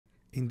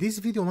In this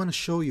video, I want to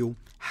show you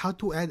how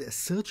to add a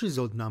search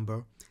result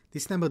number,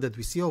 this number that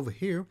we see over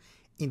here,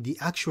 in the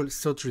actual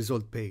search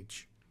result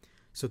page.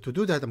 So to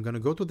do that, I'm going to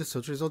go to the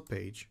search result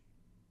page,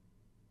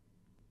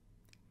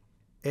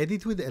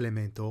 edit with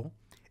Elementor,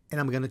 and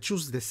I'm going to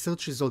choose the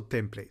search result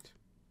template.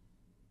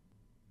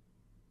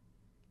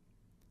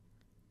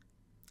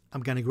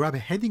 I'm going to grab a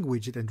heading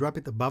widget and drop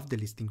it above the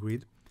listing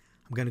grid.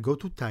 I'm going to go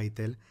to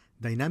Title,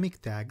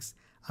 Dynamic Tags.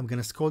 I'm going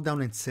to scroll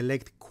down and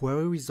select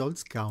Query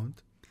Results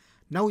Count.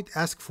 Now it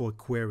asks for a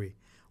query.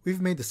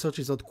 We've made a search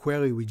result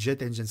query with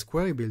JetEngine's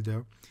Query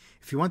Builder.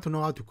 If you want to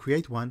know how to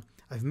create one,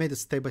 I've made a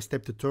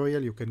step-by-step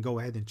tutorial. You can go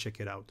ahead and check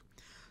it out.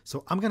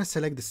 So I'm going to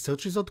select the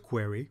search result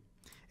query.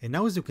 And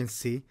now as you can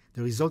see,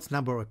 the results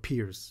number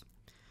appears.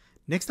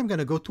 Next, I'm going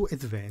to go to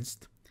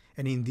Advanced.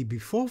 And in the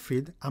Before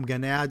field, I'm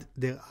going to add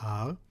there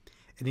are.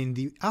 And in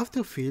the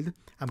After field,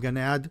 I'm going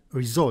to add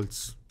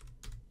Results.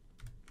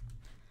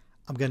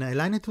 I'm going to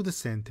align it to the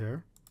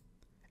center.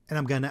 And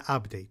I'm going to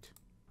update.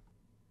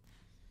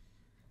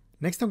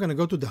 Next, I'm going to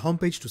go to the home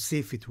page to see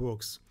if it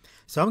works.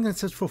 So I'm going to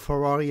search for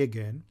Ferrari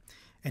again,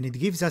 and it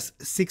gives us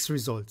 6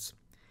 results.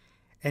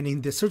 And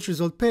in the search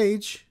result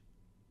page,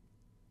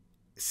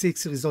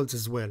 6 results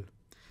as well.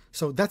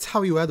 So that's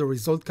how you add a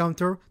result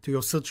counter to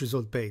your search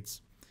result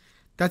page.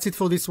 That's it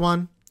for this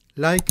one.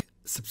 Like,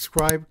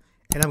 subscribe,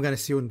 and I'm going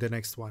to see you in the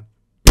next one.